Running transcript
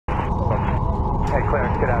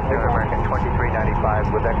clearance, get out there, American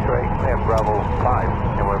 2395 with X-ray. We have Bravo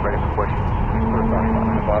 5, and we're ready for push.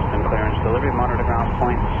 Boston clearance, delivery monitor ground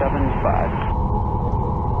point 75.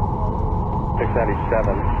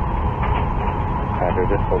 697. Roger,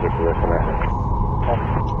 this holder position there.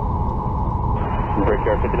 Break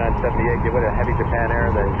yard 5978, give it a heavy Japan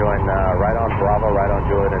Air, then join right on Bravo, right on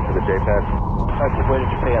Juliet into the JPAD. Just waiting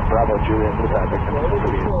to pay at Bravo, Juliet into the pad.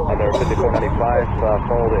 And there 5495,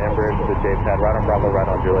 follow the Embraer into the JPAD, right on Bravo, right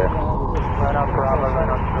on Juliet. Right on Bravo, right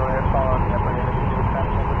on Juliet, following the Embraer into the JPAD,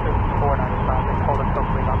 number 5495, and hold it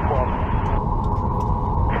complete on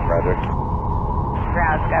 12. Roger.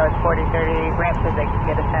 Ground, sky was 4030, ramp says they can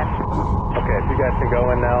get a 10. Okay, if you guys can go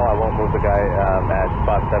in now, I won't move the guy at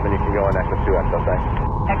spot 7, you can go in Echo 2, Echo, thanks.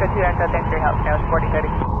 Echo 2, Echo, thanks for your help, sky was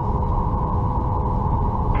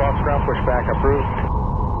 4030. Boss ground, push back, approved.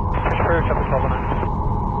 Push clear, Chipper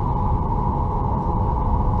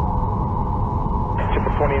 1209.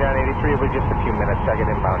 Chipper 2983, it'll be just a few minutes, second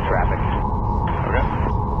inbound traffic. Okay.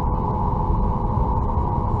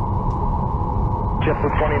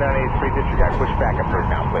 Chipper 2983, disregard, push back, approved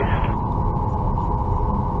now, please.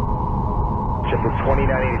 Chipper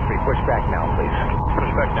 2983, push back now, please.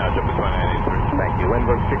 Push back now, Chipper 2983. Thank you.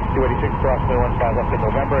 Lindbergh 6286, approximately 15 left in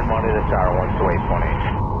November, and monitor the tower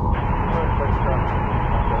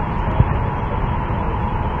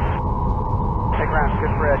 12818. Hey, ground,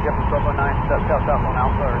 good for Chipper 1209, south on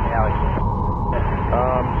Alpha or in the alley?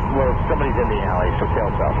 Well, somebody's in the alley, so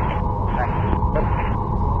tail south. Thanks.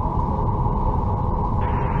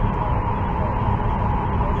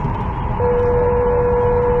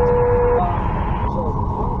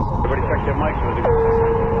 Everybody check their mics.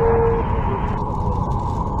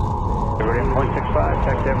 Everybody in 0.65,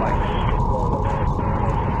 check their mics.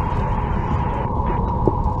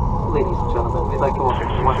 Ladies and gentlemen, we'd like to welcome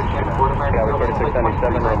you once again aboard American Skyline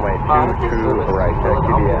 3697, runway 22 right.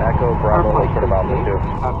 QB Echo, Bravo, Lake Alpha 2.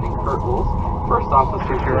 Captain Kurt Wolf, First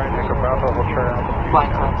Officer. You're right, Echo Bravo, hold short altitude.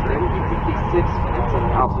 Flying time today will be 56 minutes at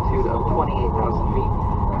an altitude of 28,000 feet.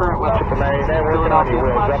 Current weather conditions in Philadelphia,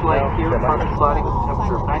 flashlight here, partly cloudy with a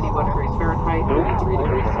temperature of 91 degrees Fahrenheit, 83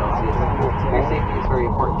 degrees Celsius. Your safety is very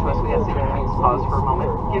important to us. We ask that you please pause for a moment,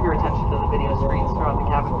 give your attention to the video screens throughout the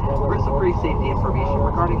cabin for some brief safety information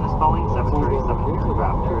regarding this Boeing 737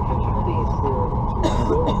 aircraft. Your attention, please.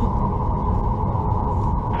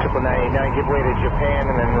 989, give way to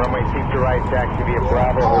Japan, and then runway seat to right, taxi via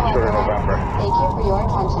Bravo, hold short of November. Thank you for your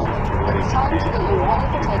attention. It is time to get you ready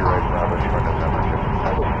for takeoff. Bravo, short of November.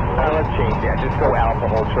 Let's change that. Just go Alpha,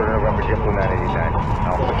 hold short of November, JetBlue 989.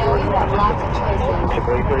 Alpha, We know short of you have November. lots of choices.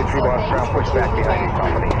 JetBlue 833, boss ground, push back behind you,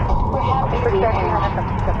 company. We're happy to be here.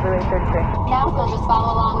 JetBlue 833. Now, if you'll just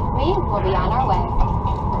follow along with me, we'll be on our way.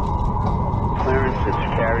 Clearance, it's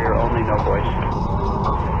carrier only, no voice.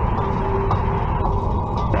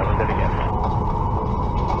 That was it again.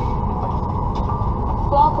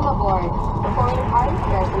 Welcome aboard. Before we depart,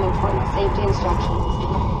 here are some important safety instructions.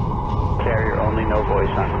 Carrier only, no voice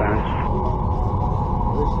on clearance.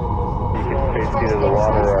 You can face either the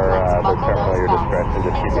water or the terminal at your discretion.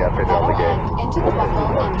 Just keep the updated on the gate. Into the buckle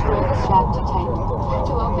and pull the strap to tighten.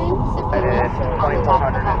 To open, simply And lift it's on the top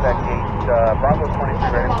of 2400 the at that buckle. gate. Bravo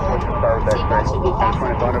 23 ready to push and start with Seatbelt X-ray. should be fastened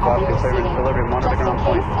to the Boston your clearance, seating, delivery monitor just in ground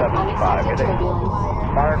point case of 75. unexpected turbulence.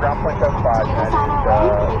 Monitor ground point 75. To get us on our way,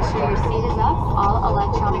 make sure your seat is up, all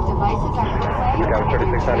electronic devices are put away, Skyline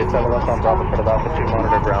 3697, left on Bravo, put it off at 2,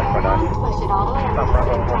 monitor ground point 9. push it all the way up.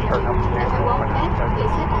 Bravo, hold short number If it won't fit,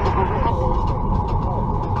 place it on the overhead bin.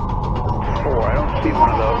 4, I don't see one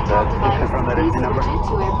of those. Just confirm that is the number. Switch it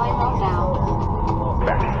to airplane mode now.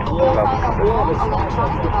 Back. You'll find a full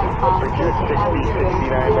electronic device box Bridget in the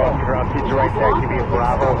 6069, boss ground, seat to right, taxi via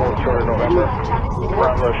Bravo, hold short of November.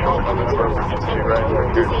 Bravo, short of November, Bridget seat right,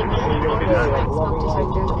 Disable anything used like smoke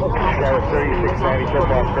detectors in the Skyline 3697,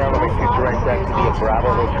 boss ground, make seat to right, taxi via Bravo,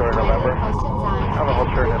 hold short of November. I'm a hold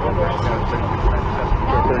short of November.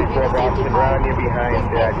 34 Boston ground, you're behind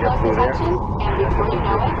JetBlue there. And before you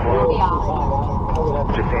know it, we'll be off.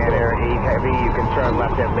 Japan Air 8 Heavy, you can turn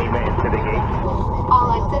left at Lima into the gate. All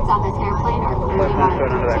exits on this airplane are clearly Let's marked.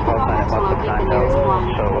 turn under that call sign. It must have timed out.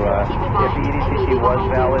 So if the EDCC was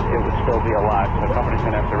valid, it would still be a lot. The company's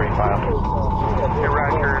going to have to refile. Hey,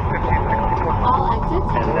 Roger, 1564. All exits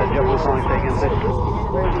And JetBlue calling taking 6.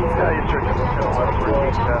 You sure just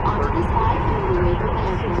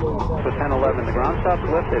So 1011, the ground stop's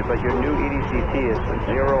lifted, but your new EDCT is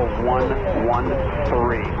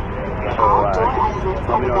 0113. So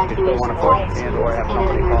let me know if you still want to push and or have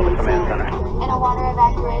somebody call the command center. In a water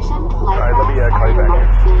evacuation, life Alright, let me call you back here.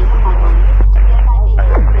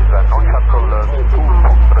 Non control 2,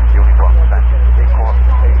 operazioni 2%. E con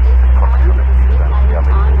 6,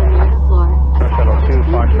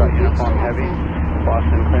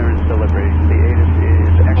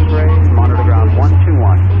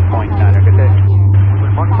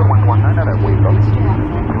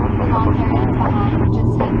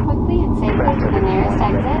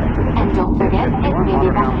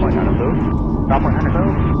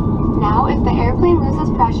 Now, if the airplane loses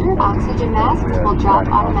pressure, oxygen masks will drop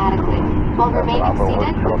automatically. While remaining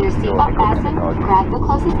seated with your seatbelt fastened, grab the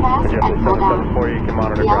closest mask and pull down.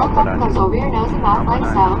 The yellow hook goes over your nose and mouth like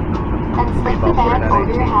so. Then slip the bag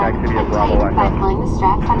over your head and tighten by pulling the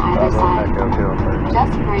straps on either side.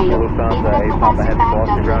 Just breathe. Even if the plastic bag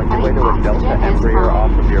doesn't inflate, oxygen is fine.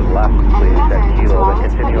 And remember to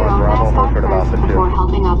always put your own mask on first before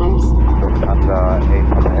helping others.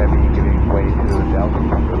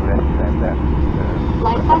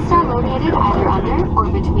 Life vests are located either under or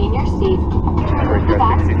between your seats. To remove the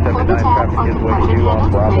vest, pull the tab or compartment handle to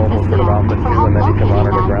break the seal. For help locating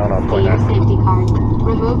them, see your safety card.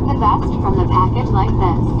 Remove the vest from the package like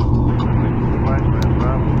this.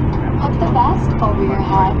 Put the vest over your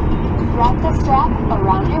head. Wrap the strap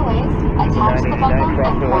around your waist, attach the buckle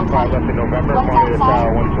and pull tight. Once outside,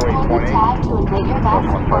 pull the tab to inflate your vest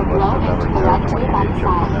or blow into the red tube on the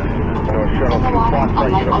side. In the water, a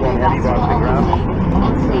light on your vest will illuminate.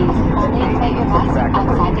 And please, only inflate your vest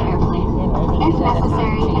outside the airplane. If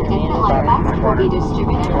necessary, an infant life vest will be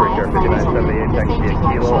distributed by a flight attendant. The safety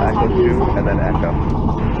card shows how to use it.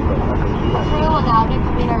 The crew will now be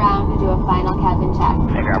coming around to do a final cabin check.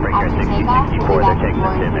 After takeoff, we'll be back with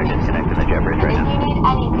more information. And if you need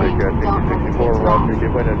anything, don't hesitate to ask. As always, if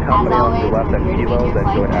you're to make your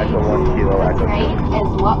flight great, great is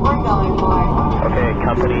what we're going for. Okay,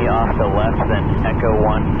 company off the left, then Echo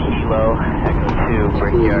 1 Kilo, Echo 2,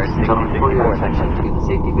 Brickyard 6064. Attention to the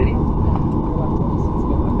safety video.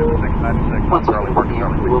 Once again,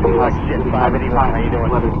 we will be having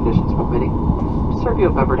weather conditions permitting. Serve you a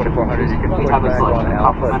beverage of interest. We have a selection of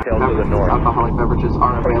complimentary beverages. Alcoholic beverages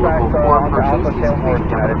are available for purchase using a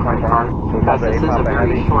debit or credit card. As this is a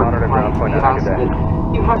very short flight, we ask that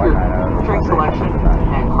you have your drink selection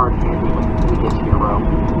and card handy when we get to your row.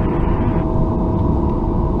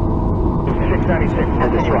 696. And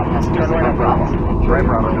this route has to be set up for us. Enjoy your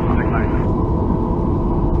flight.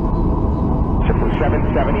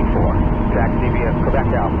 774. Taxi via Quebec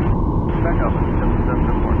Alpha. Quebec Alpha,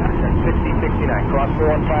 6069. Cross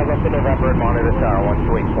 415 left in November and monitor tower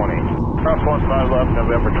 12820. Cross 15 left,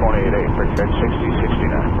 November 28 Bridgehead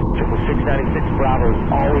 6069. 696 Bravo is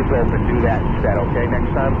always open. Do that instead, okay?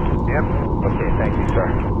 Next time? Yep. Okay, thank you, sir.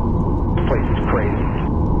 This place is crazy.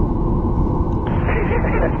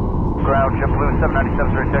 Ground, JetBlue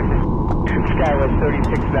 797 taxi. Skywest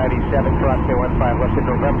 3697, cross 15 left in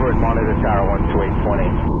November and monitor tower 12820.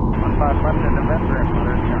 15 left in November and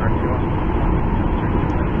monitor tower 2.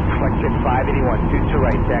 Flex jet 581, 22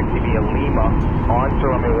 right, taxi via Lima, on to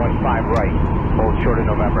runway 15 right, hold short of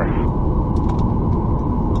November.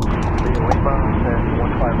 Lima and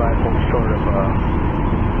 15 right, hold short of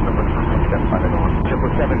November,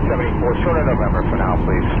 774, short of November for now,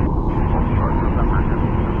 please. Hold short of November.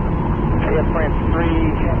 Air France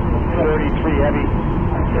 333 heavy.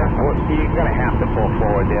 You're going to have to pull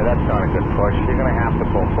forward there. That's not a good push. You're going to have to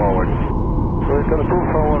pull forward. So it's going to pull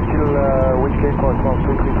forward till which gate point?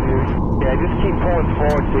 333? Yeah, just keep pulling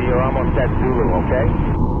forward till you're almost at Zulu, okay?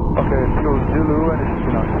 Okay, till Zulu and this is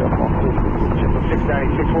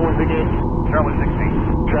 696, what was the gate? Charlie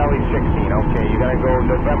 16. Charlie 16, okay. You're going to go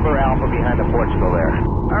November Alpha behind the Portugal there.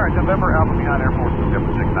 Alright, November Alpha behind Air Force,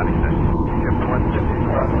 November 696.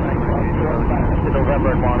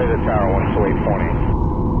 November and monitor tower 12820.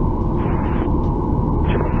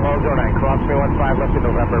 009, cross 315 left in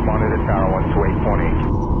November, monitor tower 12820.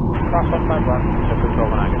 Cross 15 left, Chipper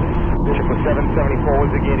 12 Chipper 774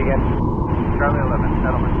 was the gate again? Charlie 11,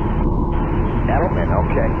 Edelman. Edelman,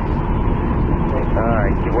 okay.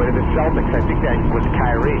 Alright, give way to the Celtics. I think that was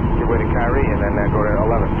Kyrie. Give way to Kyrie and then go to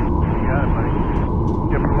 11. You got it, buddy.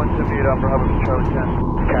 Chipper 178 on Bravo to Charlie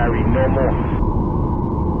 10. Kyrie, no more.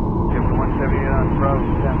 Chipper 178 on Bravo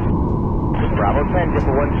 10. Bravo 10,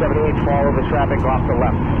 Chipper 178, follow the traffic off the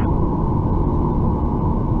left.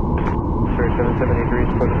 Sir, 773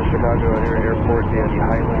 is put in the Chicago Airport via the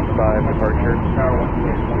Highland 5 departure.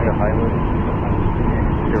 The Highland.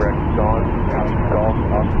 Direct Dawn, Golf,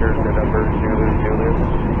 Oscar, November, Zulu.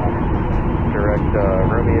 Direct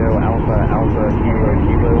Romeo, Alpha,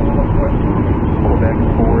 Kilo, Quebec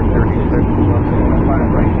 436,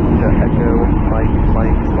 right to Echo,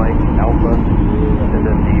 Mike, Alpha, and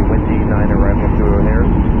then the Windy 9 arrival to O'Hare.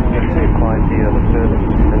 Climb via the Fifth,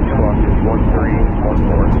 and clock is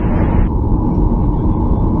 1314.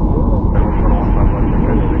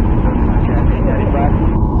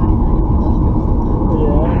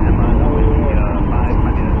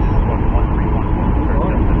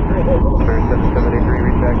 Sir, 773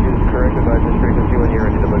 reach back is correct, advise this frequency when you're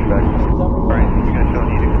ready to push back.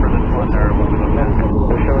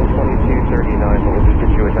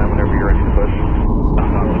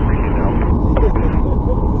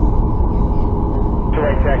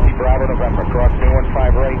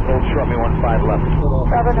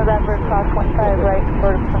 Bravo November, cross 15 right,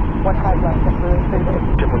 or 15 left,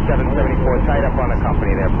 Triple 774, tight up on the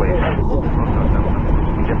company there, please.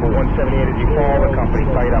 Triple 178 as you fall, the company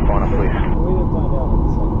tight up on it, please.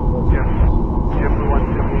 Triple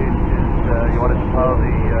 178 is, you want us to follow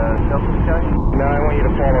the Delta Sky? No, I want you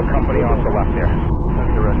to follow company off the left there.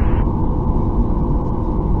 That's the rest.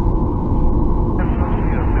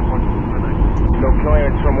 No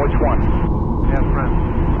clearance from which one? Yeah,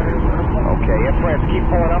 friends. Okay, Air France, keep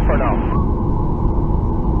pulling up or no?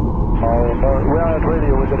 We're on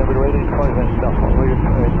radio, we're going to be ready for event stuff. We're in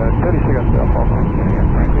 30 seconds stuff.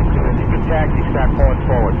 You can taxi, start pulling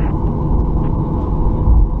forward.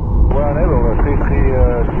 We're unable, 3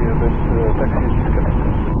 this taxi is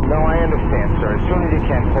disconnected. No, I understand, sir. As soon as you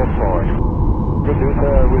can, pull forward. Good news,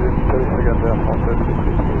 within 30 seconds from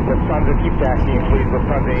 33. Lufthansa, keep taxiing, please.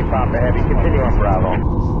 Lufthansa 8 Papa Heavy. Continue on Bravo.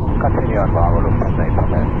 Continue on Bravo, Lufthansa 8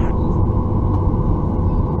 Papa Heavy.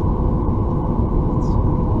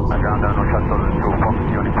 Ground down, no shuttle 2 Fox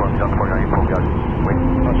uniform, just for your info, guys. Wait.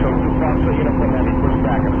 No shuttle 2 Fox, uniform heavy, push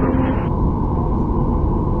back approved.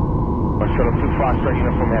 No shuttle 2 Fox,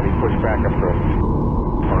 uniform heavy, push back approved.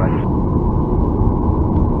 Alright.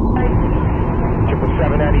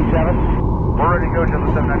 777. We're ready to go,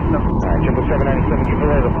 Triple 797. Alright, 777, give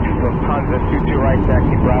away the Lufthansa 22 right,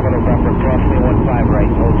 taxi, Bravo November, cross me 15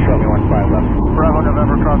 right, hold short me 15 left. Bravo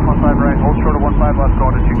November, cross 15 right, hold short of 15 left,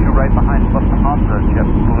 going to 22 right behind Lufthansa, Jet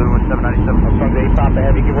Blue with 797. Lufthansa 8 Papa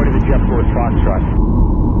Heavy, give way to the Jet Blue with Foxtrot.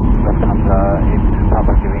 Lufthansa 8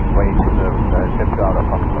 Papa giving way to the Jet Blue out of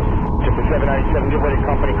Foxtrot. 797, give way to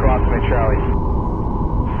company crossing at Charlie.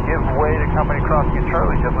 Give way to company crossing at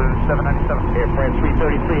Charlie, Jet Blue 797. Air France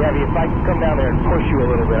 333 Heavy, if I could come down there and push you a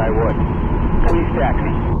little bit, I would. Please taxi.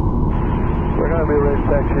 We're going to be ready to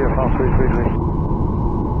taxi here from 333.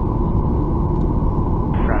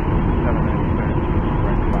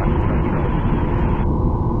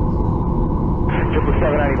 Triple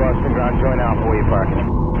 790 Boston ground, join Alpha, where you parking?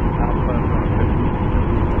 Alpha,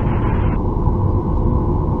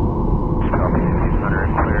 copy,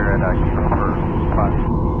 1800 clear and Kilo for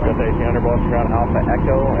 5. Delta 1800 Boston ground, Alpha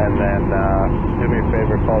Echo, and then do me a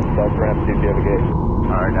favor, call South Ramp, see if you have a gate.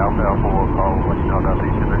 Alright, Alpha will call, let you know about the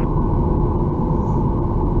incident.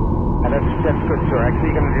 And that's good, sir. Actually,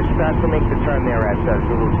 you're going to just start to make the turn there at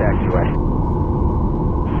Zulu Taxiway.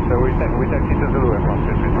 So we taxi to Zulu from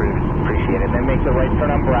 333. Appreciate it. Then make the right turn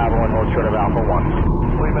on Bravo and hold short of Alpha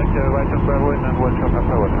 1. We make the right turn Bravo and then one turn Alpha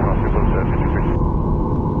 1 from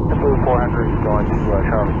 333. Blue 400 is going to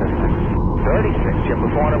Charlie 36. 36, Jet Blue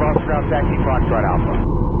 400 Boston ground, taxi, Foxtrot Alpha.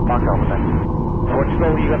 Fox Alpha, thanks. What's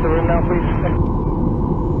the, you got the room now, please?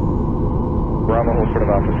 Bravo, hold short of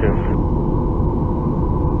Alpha 2.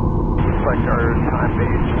 Like our time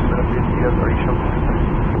base, set up the ES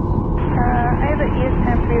I have an ES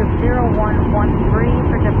time for you of 0113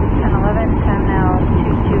 for W1011, time now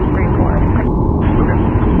 2234. Okay. We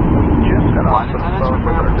just got off the phone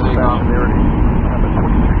with our dispatch and they already have a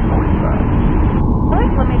 2645.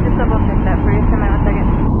 Alright, let me just double check that for you. Send me 1 second.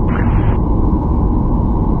 Okay.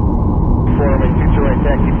 422 right,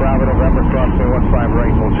 taxi, Bravo November, cross me 15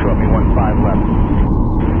 right, hold short me 15 left.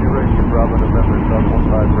 You're ready to Bravo November, south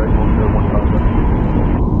 15 right, hold short 15 left.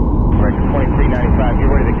 Right, 2395, get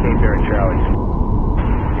rid of the Cape Air at Charlie's.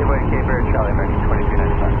 Give way to Cape Air Charlie, American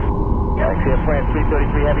 2395. Galaxy Air France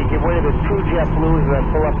 333 Heavy, give way to the 2 Jet Blues and then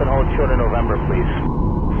pull up and hold short of November, please.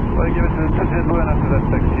 Well, give it to the Jet Blue and after that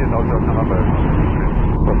taxi and I'll go to November.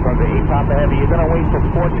 Lufthansa 8 Papa Heavy, you're going to wait for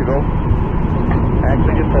Portugal.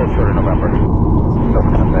 Actually, just hold short of November.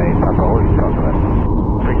 Lufthansa 8 Papa, always talk to that.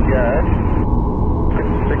 Brickyard.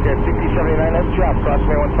 Brickyard 6079, let's drop. Cross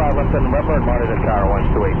me 15 left on November and monitor tower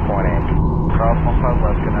 128.8. Cross 15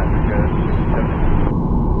 left, good night, Brickyard 6079.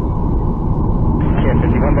 Can't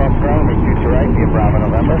 51 Boston ground, make 2 to right, via Bravo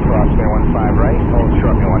November, cross me 15 right, hold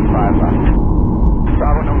short me 15 left.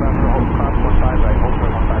 Bravo November, hold cross 15 right, hold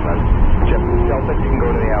short 15 left. Jet Blue Delta, you can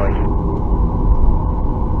go to the alley.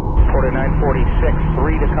 Quarter 946,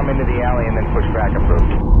 3 to come into the alley and then push back approved.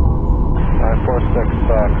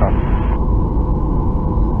 946, copy.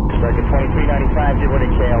 American 2395, give way to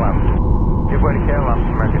KLM. Give way to KLM,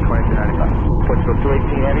 American 2395. Portugal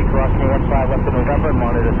 218 Heavy, cross me 15 left in November,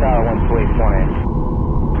 monitor tower 128.8.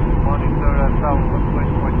 Monitor tower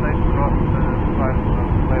 128.8, cross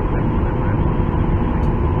 5 left.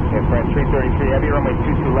 Air France 333 Heavy, runway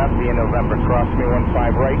 22 left, via November, cross me 15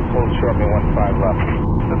 right, hold short me 15 left.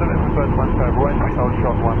 So the limit was 15 right, we hold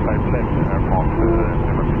short 15 left, from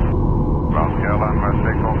Ground KLM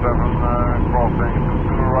 607, crossing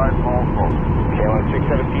to the right, all cross. KLM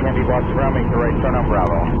 617 Heavy, Boston ground, make the right turn on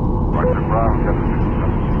Bravo. Right to Bravo,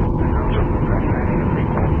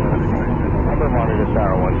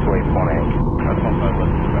 Tower 128.28. That's 15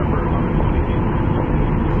 left November, monitor 28.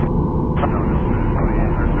 No,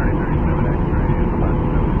 3037 X-ray,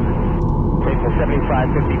 April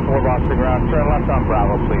 7554, lost the ground. Turn left on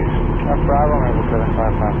Bravo, please. Bravo, April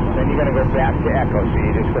 755. Then you're going to go back to Echo, so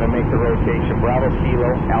you're just going to make the rotation. Bravo, Kilo,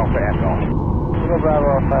 Alpha, Echo. Kilo,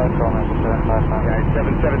 Bravo, Alpha, Echo, April 755. Alright,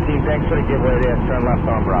 717, thanks for the giveaway there. Turn left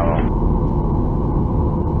on Bravo.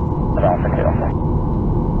 Alpha, Kilo.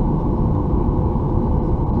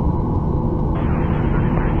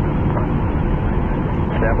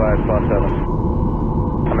 Stand by, spot 7.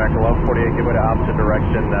 American 1148, give way to opposite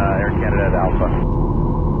direction, Air Canada at Alpha.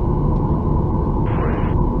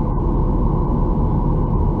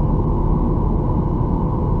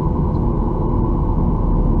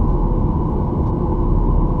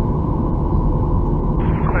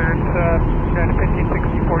 Clearance, United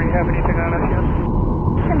 1564, do you have anything on us yet?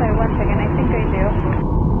 Stand by 1 second, I think I do.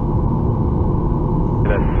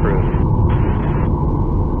 That's approved.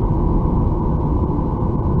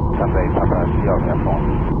 Sunday, Papa, Kilo, Echo.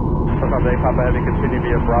 Sunday, Papa Heavy, continue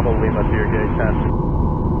via Bravo Lima to your gate 10.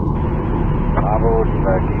 Bravo,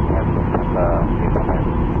 Lima, gate 10, gate 10.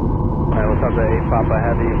 Alright, what's up, 8 Papa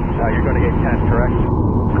Heavy? You're going to gate 10, correct?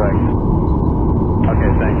 Correct.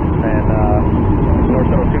 Okay, thanks. And North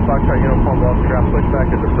Shuttle 2 Foxtrot Uniform, welcome ground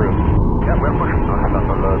pushback is approved. Yeah, we're pushing north on the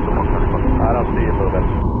I don't see you moving.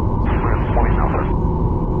 We're in point now, sir.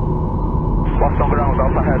 Lost on ground with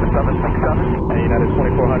Alpha, had a 767. And United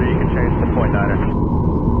 2400, you can change to .9er.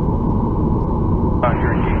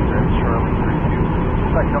 Here in Gate 10, Charlie 32.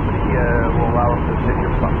 That company will allow us to sit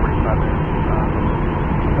here for about 45 minutes.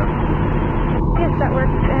 Yes, that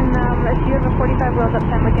works. And if you have a 45 wheels up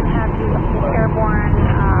time, we can have you airborne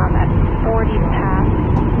at 40 past.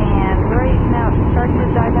 And right now, it's starting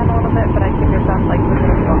to die down a little bit, but I give yourself like 20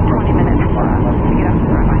 minutes to get up to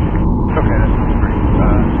the runway. Okay, that sounds great.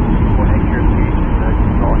 We'll hang here at the gate and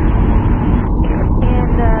keep going.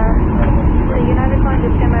 And the United line,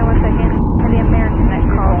 just stand by 1 second. And the American that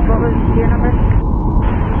called, what was your number?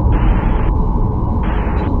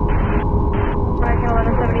 American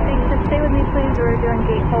 1176. Just stay with me, please. We're doing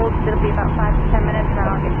gate holds. It'll be about 5 to 10 minutes, and then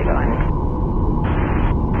I'll get you going.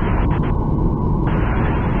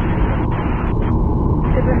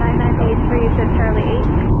 Super 9983, you said Charlie 8.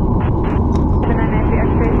 Super 993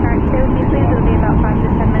 X-ray start. Stay with me, please. It'll be about 5 to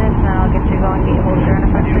 10 minutes, and then I'll get you going. Gate holds are in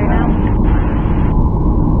effect right now.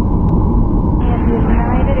 And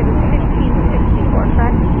United, it was 1564,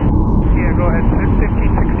 correct? Yeah, go ahead,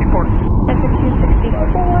 1564. At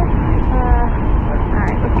 1564.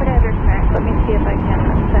 Alright, let's put address back. Let me see if I can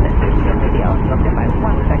send it through to the video. Stand by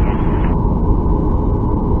 1 second.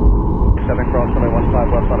 7 cross runway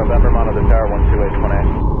 15 left on November, monitor Tower 128.18.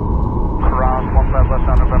 Cross 15 left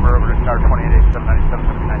on November, over to Tower 28, 797,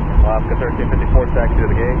 79. Alaska 1354, taxi to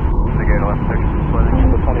the gate. The gate 11 seconds.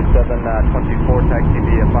 Kilo 2724, taxi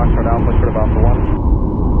via Foxtrot Alpha, short of Alpha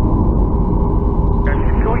 1.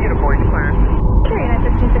 Can we get a voice clearance? Sure,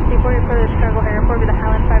 United 1564, you're for the Chicago Airport with a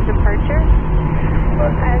Highland 5 departure.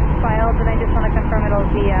 As filed, and I just want to confirm it'll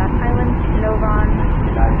be Highland, Novon,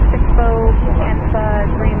 Expo, Ansa,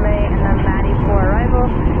 Greenway, and then Maddie for arrival.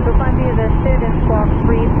 You'll find via the SID and squawk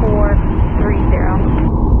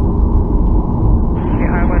 3430. The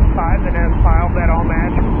Highland 5, and as filed, that all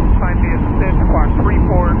match. Find via SID, squawk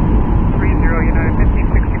 3430, United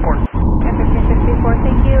 1564. And 1564,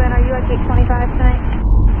 thank you. And are you at gate 25 tonight?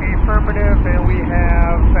 Affirmative, and we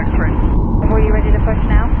have X-ray. Were you ready to push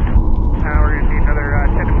now? We're going to need another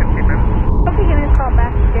 10 to 15 minutes. Okay, give me a call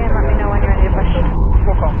back and let me know when you're ready to push.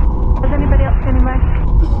 We'll call. Was anybody else standing by?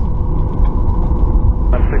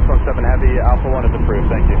 I'm 617 Heavy, Alpha 1 is approved,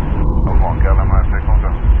 thank you. Alpha 1, Kevin, my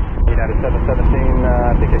 617. United 717,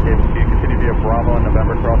 I think I gave it to you. Continue via Bravo on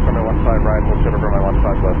November, cross runway 15 right, hold short over my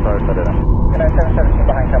 15 left, sorry, set it up. United 717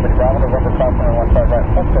 behind company Bravo, November, cross runway 15 right,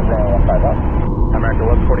 hold short over my 15 left. American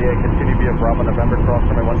 1148, continue via Bravo November, cross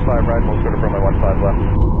runway 15 right, hold short over my 15 left.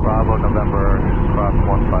 Bravo, November, cross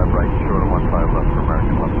 15 right, short of 15 left for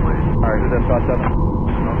American 148. Alright, is that spot 7?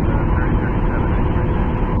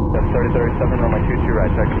 That's 3037, runway 22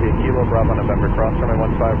 right, taxi via Kilo, Bravo November, cross runway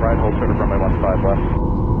 15 right, hold short over runway 15 left.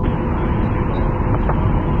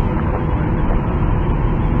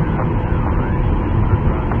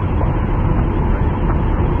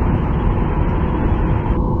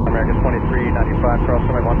 American 2395, cross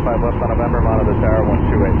runway 15 left on November, monitor Tower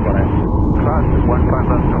 128.8. Cross 15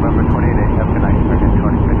 left, November 28, have a good night, second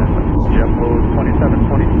 20 minutes. JetBlue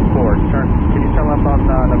 2724, can you turn left on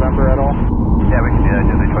November at all? Yeah, we can do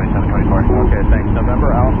that, JetBlue 2724. Okay, thanks.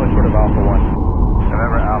 November Alpha, short of Alpha 1.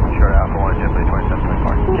 November Alpha, short of Alpha 1, JetBlue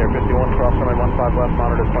 2724. Care 51, cross runway 15 left,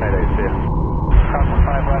 monitor 28, see ya. Cross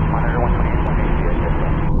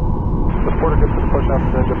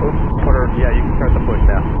off the booth? Yeah, you can start the push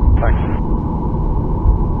now. Thanks.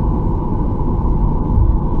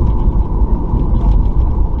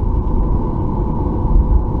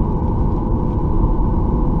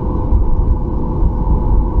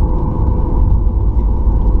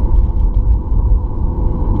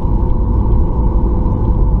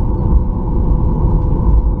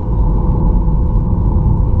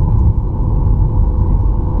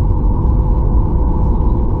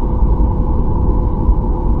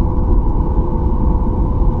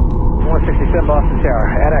 Boston Tower,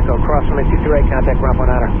 at Echo, cross runway 238, contact ground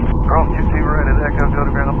point honor. Cross 22 right at Echo, go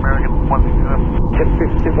to Grand American 167.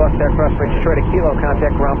 662 Boston Tower, cross runway 238, kilo,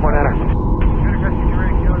 contact ground point honor.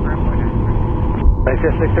 Right,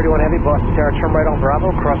 631 Heavy, Boston Tower, turn right on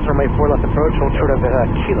Bravo, cross runway 4 left approach, hold short of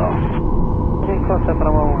kilo. Okay, close up,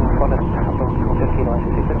 Bravo, 1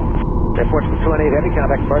 15, 162. Airport 218 Heavy,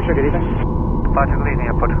 contact departure, good evening. Departure, good evening,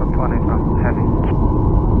 Airport 218 Heavy.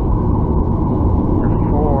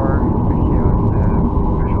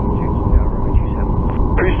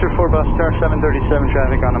 4 bus tower 737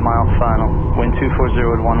 traffic on a mile final. Wind 240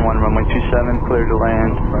 at 11, runway 27, clear to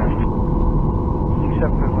land.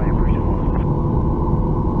 27 clear to land,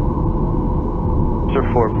 Sir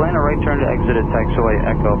 4, plan a right turn to exit at taxiway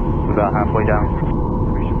Echo, about halfway down.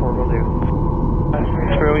 4 will do.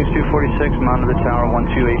 Fairways 246, mounted the tower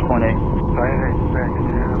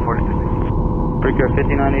 128.8. Brickyard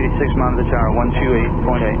 5986, mounted the tower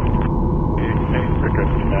 128.8.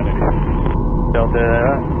 Delta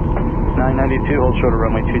 992, hold short of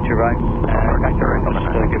runway 22 right.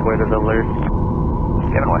 Just give way to the alert.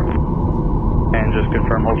 Give away. And just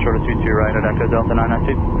confirm hold short of 22 right at Echo Delta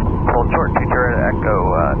 992. Hold short, 22 right at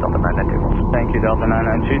Echo Delta 992. Thank you, Delta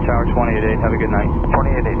 992, tower 288, have a good night.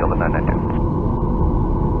 288 Delta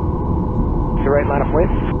 992. Mr. Right, line up weight.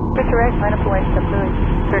 Mr. Right, line up away, step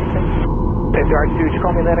 36. If you are, did you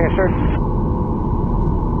call me landing assured?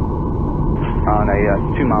 On a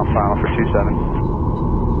 2-mile final for 27.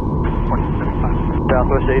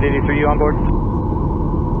 Southwest 883, you on board?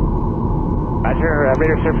 Roger,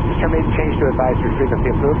 radar services terminated, change to advisory frequency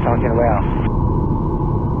approved, talking away out.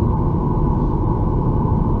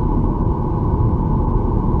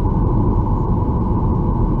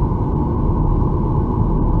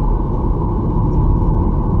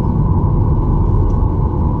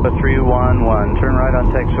 The 311, turn right on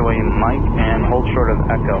taxiway Mike and hold short of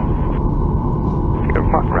Echo.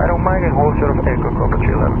 Right on Mike and hold short of Echo, Cobra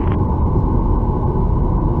 311.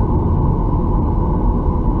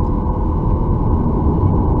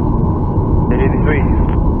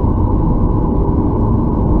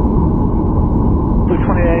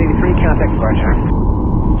 2983, contact departure.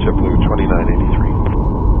 JetBlue 2983.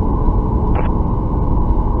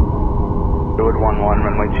 Go at 11,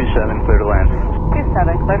 runway 27, clear to land.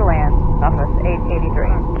 27, clear to land, Southwest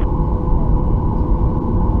 883.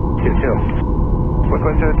 22. What's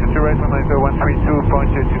 22 right, runway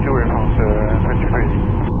 132.22 airphones,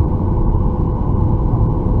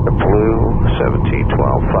 23. The Blue 1712,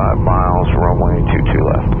 5 miles, runway 22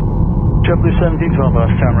 left. JetBlue 1712, bus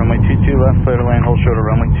tower, runway 22 left, clear to land, hold short of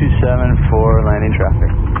runway 27 for landing traffic.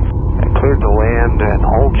 And cleared to land and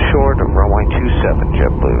hold short of runway 27,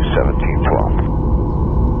 JetBlue 1712.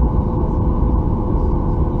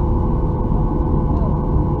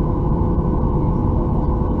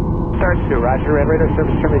 Start 2, roger, red radar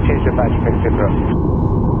service terminated, change to advisory frequency approved.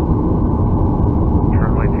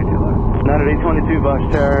 Runway 22 left. Not at 822, bus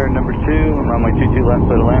tower, number 2, runway 22 left,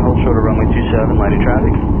 clear to land, hold short of runway 27, landing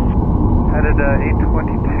traffic. Headed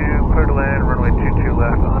 822, clear to land, runway 22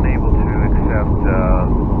 left, unable to accept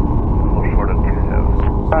hold short of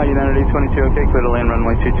 27. United 822, okay, clear to land,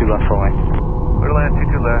 runway 22 left, full length. Clear to land,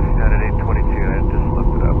 22 left, United 822, I just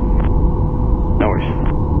looked it up. No worries.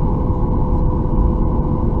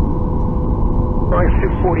 Runway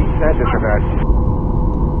 240, disregard.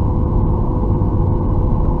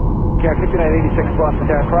 Yeah, 5986, Boston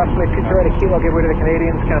Tower, crossway 22 right at Kilo, give way to the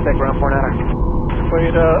Canadians, contact ground point honor.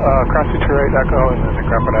 Wait, cross 22 right, Echo, and then the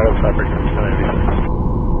ground point out of Cyber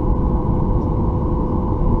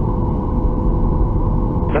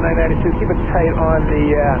 286. The 992, keep it tight on the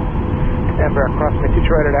Embraer, crossway 22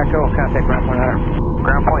 right at Echo, contact ground point honor.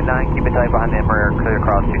 Ground point 9, keep it tight behind the Embraer, clear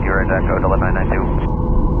across 22 right at Echo, Delta 992.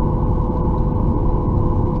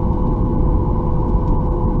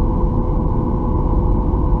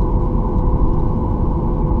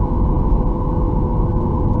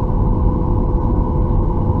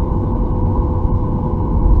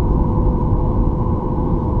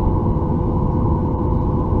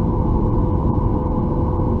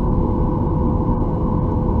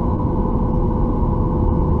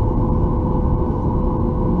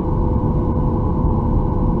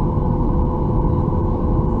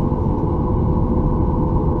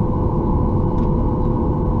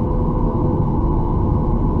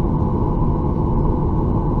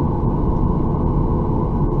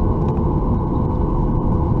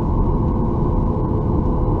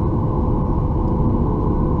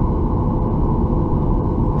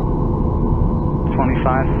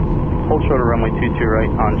 22 right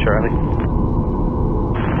on Charlie.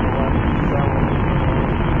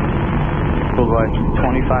 Boulevard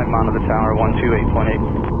 25 mile to the tower,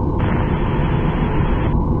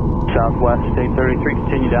 128.8. Southwest, 833,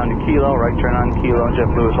 continue down to Kilo, right turn on Kilo,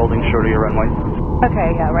 JetBlue is holding short of your runway.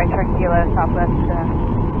 Okay, right turn Kilo, Southwest,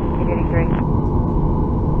 883.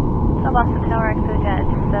 Boston Tower, ExoJet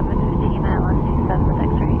 715, ILS 27 with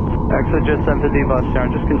X-ray. ExoJet 715, Boston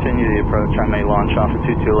Tower, just continue the approach. I may launch off at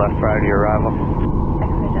 22 left prior to your arrival.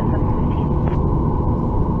 ExoJet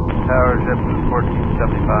 715. Tower, JetBlue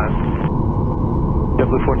 1475.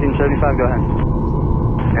 JetBlue 1475, go ahead.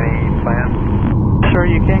 Any plans?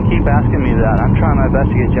 Sir, you can't keep asking me that. I'm trying my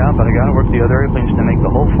best to get you out, but I gotta work the other airplanes to make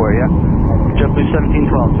the hole for you. JetBlue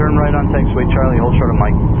 1712, turn right on taxiway Charlie, hold short of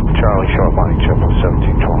Mike. Charlie, short Mike, JetBlue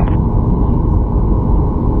 1712.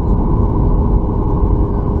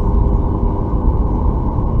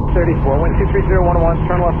 34,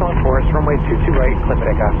 123011, turn left on course, runway 22 right, clip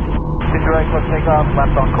takeoff. 22 right, clip takeoff,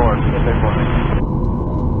 left on course, clip takeoff.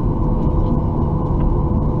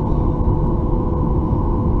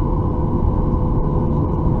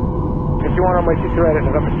 If you want runway 22 right at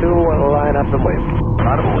November 2, line up and wave.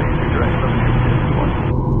 Line up and wave, 22 right,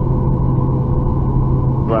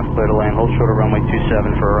 Left clear to land, hold short of runway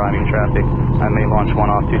 27 for arriving traffic. I may launch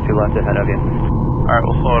one off 22 left ahead of you. Alright,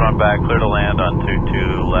 we'll slow it on back, clear to land on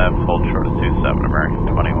 22 left, hold short of 27, American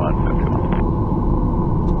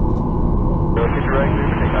 2151. 22 right, clear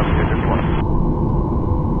to take off,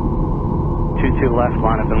 251. 22 left,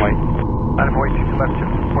 line up and wait. Line up and wait, 22 left,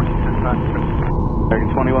 1469. American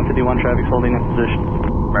 2151, traffic's holding in position.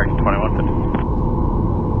 American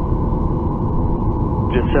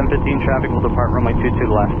 2150. Just 715, traffic will depart runway 22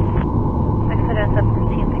 left. ExoJet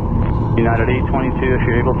 715, thanks. United 822, if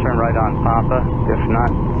you're able, turn right on Papa. If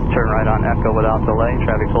not, turn right on Echo without delay.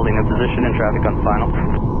 Traffic's holding in position and traffic on final.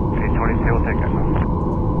 822, we'll take Echo.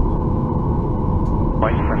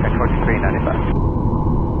 White, perfect, 4395.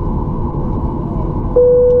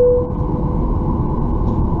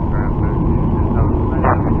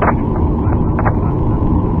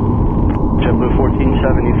 JetBlue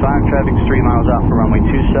 1475, traffic's 3 miles out for runway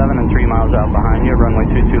 27 and 3 miles out behind you.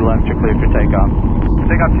 Runway 22 left, you're cleared for takeoff.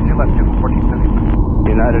 Takeoff 22 left, 1475.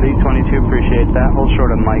 United 822, appreciate that. Hold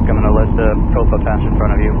short of Mike, I'm going to let the Copa pass in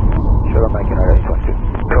front of you. Short of Mike, United 822.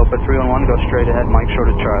 Copa 311, go straight ahead, Mike short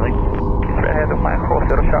of Charlie. Straight ahead of Mike, hold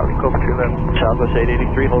short of Charlie, Copa 2 left. Southwest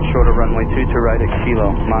 883, hold short of runway 22 right at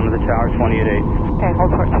Kilo. Monitor the tower, 288. Okay,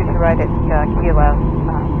 hold short 22 right at Kilo,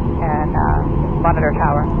 and monitor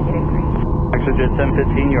tower, 883. ExoJet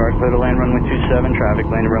 715, you are clear to land runway 27, traffic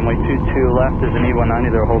landing runway 22 left. There's an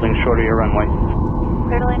E190, they're holding short of your runway.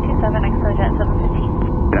 Clear to land 27, ExoJet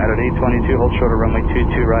 715. United 822, hold short of runway 22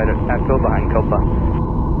 right at Echo behind Copa.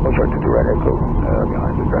 Hold short 22 right, Echo,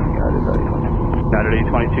 behind the traffic, United 822.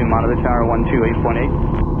 United 822, monitor the tower, 128.8.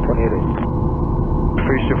 288.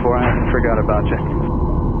 Freeze to 4, I forgot about you.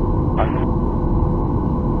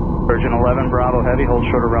 Virgin 11, Bravo Heavy, hold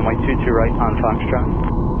short of runway 22 right on Foxtrot.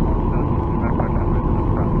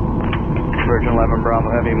 Virgin 11,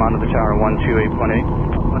 Bravo Heavy, monitor the tower, 128.8.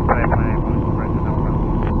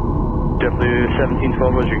 128.8. JetBlue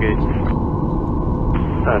 1712, what's your gauge?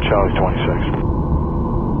 Charlie's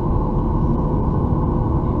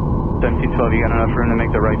 26. 1712, you got enough room to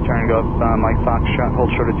make the right turn, go up Mike Foxtrot,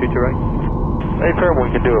 hold short of 22 right? Any firm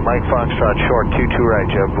we can do it. Mike Foxtrot, short 22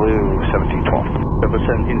 right, JetBlue 1712.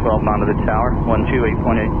 JetBlue 1712, monitor the tower,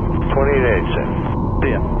 128.8. 288, sir.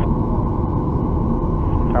 See ya.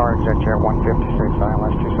 Tower ExoJet 156,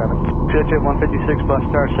 ILS 27. ExoJet 156, bus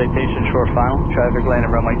star, citation short final. Traffic landing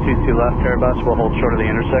runway 22 left, Airbus will hold short of the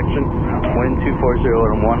intersection. Wind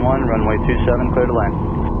 240.11, runway 27, clear to land.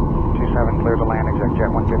 27, clear to land, ExoJet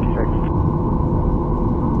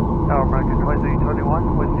 156. Tower, American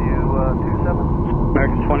 2321, with you 27.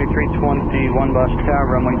 American 2321, bus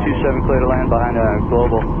tower, runway 27, clear to land behind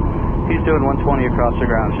Global. He's doing 120 across the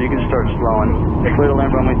ground, so you can start slowing. Clear to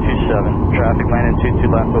land runway 27. Traffic landing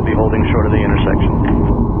 22 left will be holding short of the intersection.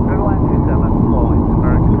 Clear to land 27, slowing.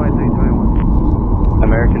 American 2321.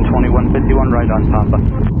 American 2151, right on Papa.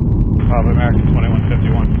 Papa, American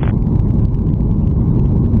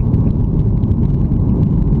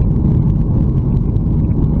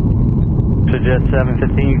 2151. So Jet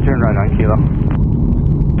 715, you turn right on Kilo.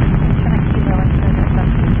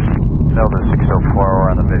 Delta 604,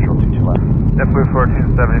 we're on the visual, 22 left. JetBlue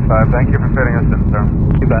 1475, thank you for fitting us in, sir.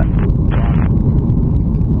 You bet.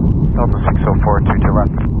 Delta 604, 22 left.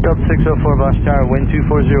 Delta 604 Boss Tower, wind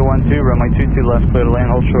 24012, runway 22 left, clear to land,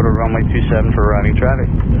 hold short of runway 27 for arriving traffic.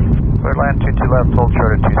 Clear land 22 left, hold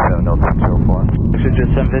short of 27, Delta 604. Exit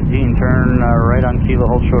 715, turn right on Kilo,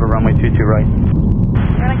 hold short of runway 22 right.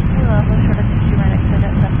 Right on Kilo, hold short of 22 right, exit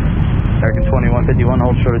at 7. American 2151,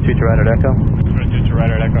 hold short of 22 right at Echo. Short of 22 right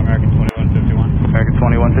at Echo, American 2151. American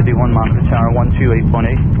 2151, monitor tower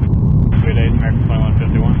 128.8. 38, American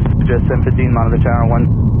 2151. Jet 715, monitor tower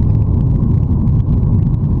 1.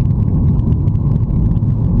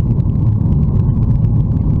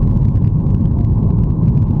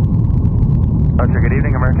 Roger, good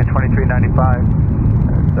evening, American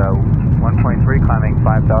 2395. There's 123 climbing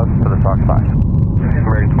 5,000 for the Fox 5.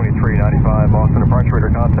 American 2395, Boston departure radar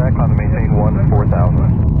contact, climb and maintain 14000.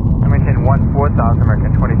 I maintain 14000, American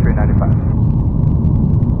 2395.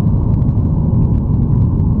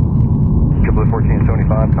 Triple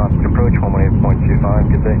 1475, constant approach, 118.25,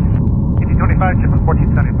 good day. 1825, triple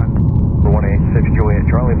 1475. 186 Juliet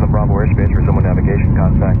Charlie from the Bravo airspace, resume navigation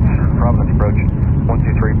contact. Providence approach,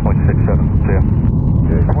 123.67, see ya.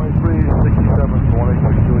 2367,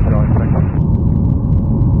 186 Juliet Charlie, thank you.